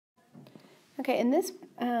Okay, in this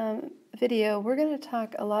video, we're going to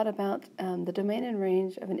talk a lot about the domain and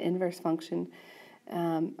range of an inverse function,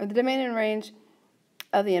 or the domain and range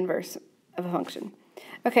of the inverse of a function.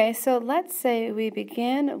 Okay, so let's say we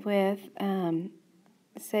begin with,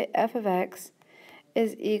 say, f of x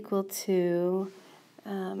is equal to,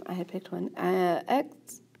 I had picked one,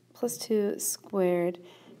 x plus 2 squared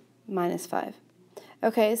minus 5.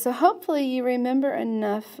 Okay, so hopefully you remember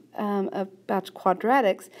enough about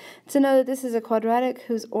quadratics to know that this is a quadratic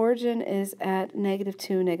whose origin is at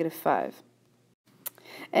 -2, -5.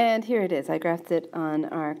 And here it is. I graphed it on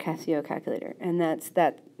our Casio calculator, and that's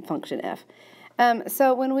that function f.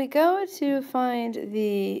 So when we go to find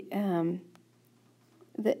the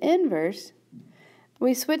inverse,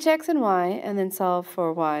 we switch x and y and then solve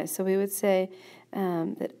for y. So we would say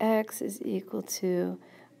that x is equal to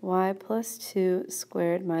y plus 2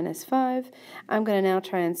 squared minus 5. I'm going to now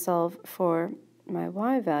try and solve for my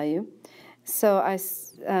y value. So I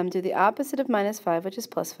do the opposite of minus 5, which is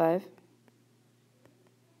plus 5.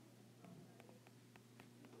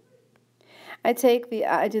 I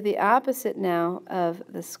do the opposite now of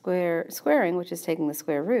the squaring, which is taking the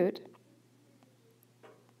square root.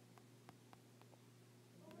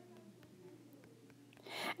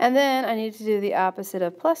 And then I need to do the opposite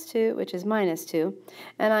of plus 2, which is minus 2.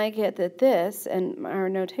 And I get that this, and our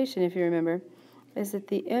notation, if you remember, is that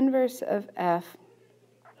the inverse of f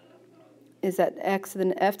is that f to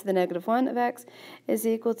the -1 of x is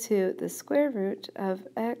equal to the square root of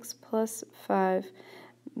x plus 5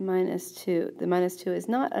 minus 2. The minus 2 is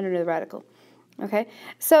not under the radical. Okay,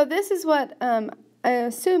 so this is what I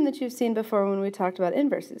assume that you've seen before when we talked about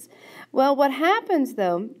inverses. Well, what happens,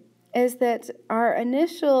 though, is that our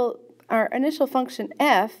initial function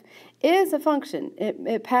f is a function.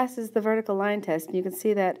 It passes the vertical line test. And you can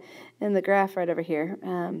see that in the graph right over here.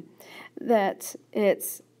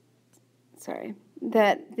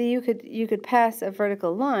 You could pass a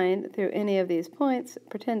vertical line through any of these points.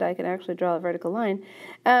 Pretend I can actually draw a vertical line,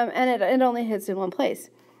 and it only hits in one place.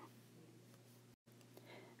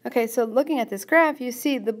 Okay, so looking at this graph, you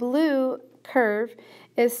see the blue curve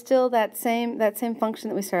is still that same function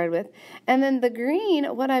that we started with. And then the green,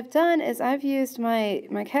 what I've done is I've used my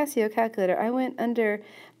Casio calculator.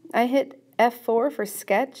 I hit F4 for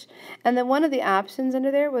sketch, and then one of the options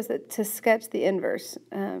under there was to sketch the inverse.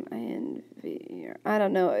 I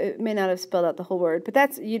don't know, it may not have spelled out the whole word,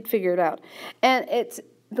 but you'd figure it out. And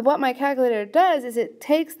what my calculator does is it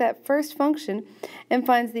takes that first function and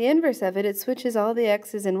finds the inverse of it. It switches all the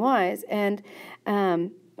x's and y's, and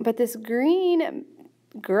but this green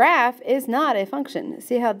graph is not a function.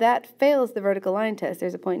 See how that fails the vertical line test.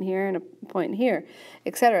 There's a point here and a point here,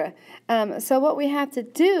 etc. So what we have to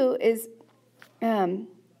do is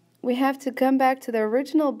we have to come back to the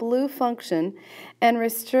original blue function and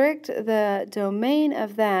restrict the domain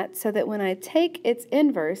of that so that when I take its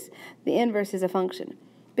inverse, the inverse is a function.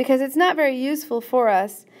 Because it's not very useful for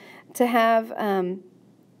us to have an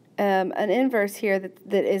inverse here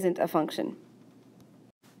that isn't a function.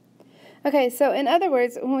 Okay, so in other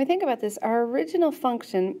words, when we think about this, our original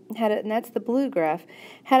function and that's the blue graph,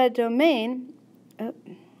 had a domain, it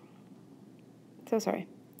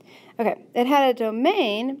had a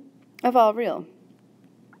domain of all real,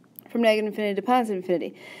 from -infinity to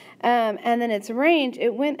 +infinity. And then its range,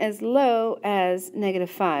 it went as low as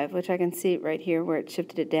 -5, which I can see right here where it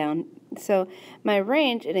shifted it down. So my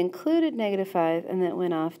range, it included -5, and then it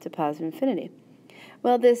went off to +infinity.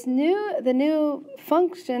 Well, the new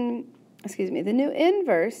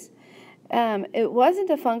inverse, it wasn't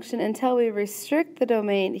a function until we restrict the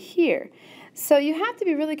domain here. So you have to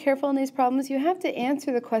be really careful in these problems. You have to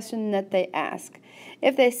answer the question that they ask.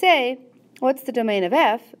 If they say, what's the domain of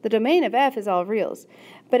f? The domain of f is all reals.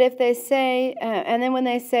 But if they say, and then when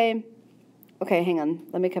they say, okay, hang on,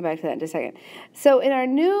 let me come back to that in just a second. So in our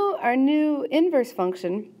new inverse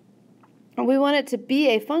function, we want it to be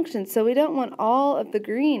a function, so we don't want all of the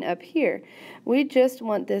green up here. We just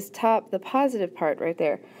want this the positive part right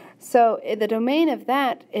there. So the domain of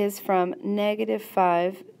that is from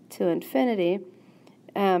 -5 to infinity,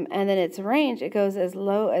 and then its range, it goes as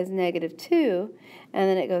low as -2, and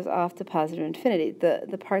then it goes off to +infinity,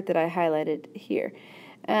 the part that I highlighted here.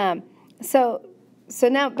 So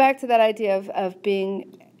now back to that idea of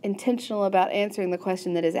being intentional about answering the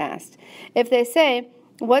question that is asked. If they say,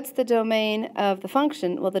 what's the domain of the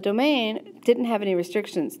function? Well, the domain didn't have any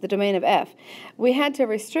restrictions, the domain of f. We had to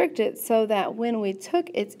restrict it so that when we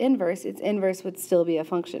took its inverse would still be a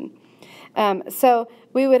function. So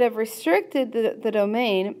we would have restricted the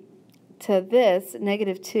domain to this,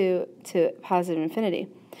 -2 to +infinity.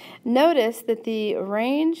 Notice that the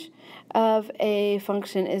range of a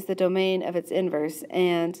function is the domain of its inverse,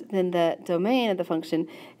 and then the domain of the function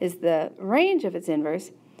is the range of its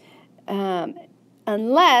inverse,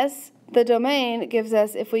 unless the domain gives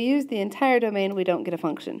us, if we use the entire domain, we don't get a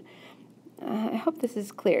function. I hope this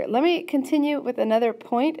is clear. Let me continue with another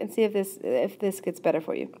point and see if this gets better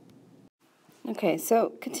for you. Okay,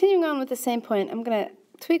 so continuing on with the same point, I'm going to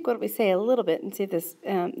tweak what we say a little bit and see if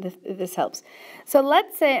this helps. So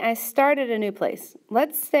let's say I start at a new place.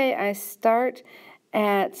 Let's say I start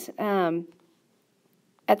at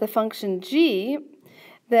the function g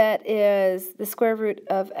that is the square root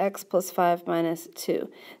of x plus 5 minus 2.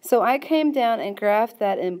 So I came down and graphed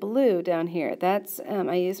that in blue down here. That's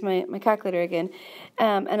I used my calculator again,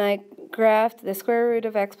 and I graphed the square root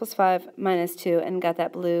of x plus 5 minus 2 and got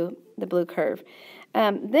that the blue curve.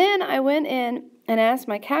 Then I went in and asked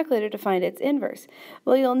my calculator to find its inverse.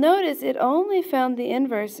 Well, you'll notice it only found the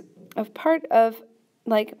inverse of part of,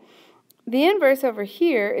 like, the inverse over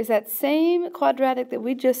here is that same quadratic that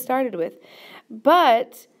we just started with,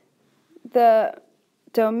 but the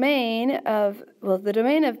domain of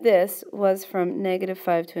this was from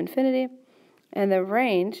 -5 to infinity, and the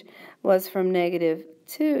range was from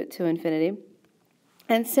 -2 to infinity.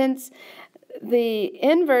 And since the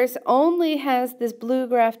inverse only has this blue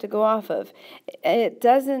graph to go off of, it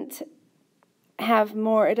doesn't have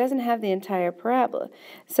the entire parabola.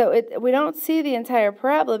 So we don't see the entire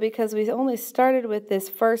parabola because we only started with this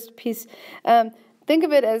first piece. Think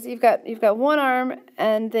of it as you've got one arm,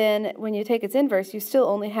 and then when you take its inverse, you still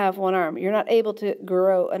only have one arm. You're not able to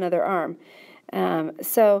grow another arm.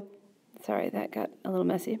 So, sorry, that got a little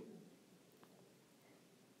messy.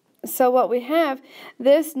 So what we have,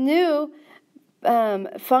 this new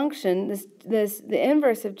function, the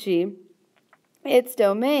inverse of g, its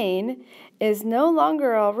domain is no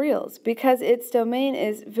longer all reals because its domain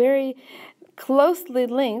is very closely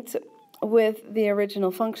linked with the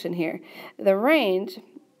original function here. The range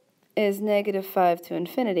is -5 to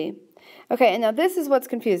infinity. Okay, and now this is what's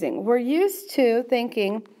confusing. We're used to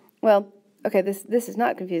thinking, well, okay, this is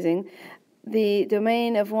not confusing. The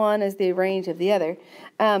domain of one is the range of the other.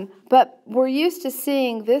 But we're used to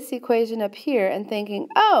seeing this equation up here and thinking,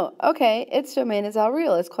 oh, okay, its domain is all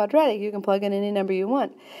real. It's quadratic. You can plug in any number you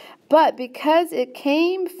want. But because it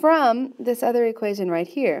came from this other equation right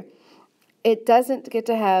here, it doesn't get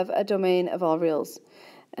to have a domain of all reals.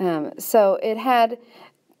 So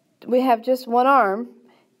we have just one arm,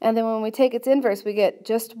 and then when we take its inverse, we get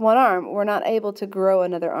just one arm. We're not able to grow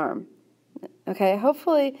another arm. Okay,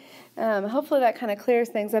 hopefully that kind of clears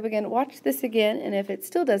things up again. Watch this again, and if it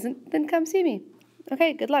still doesn't, then come see me.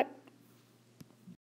 Okay, good luck.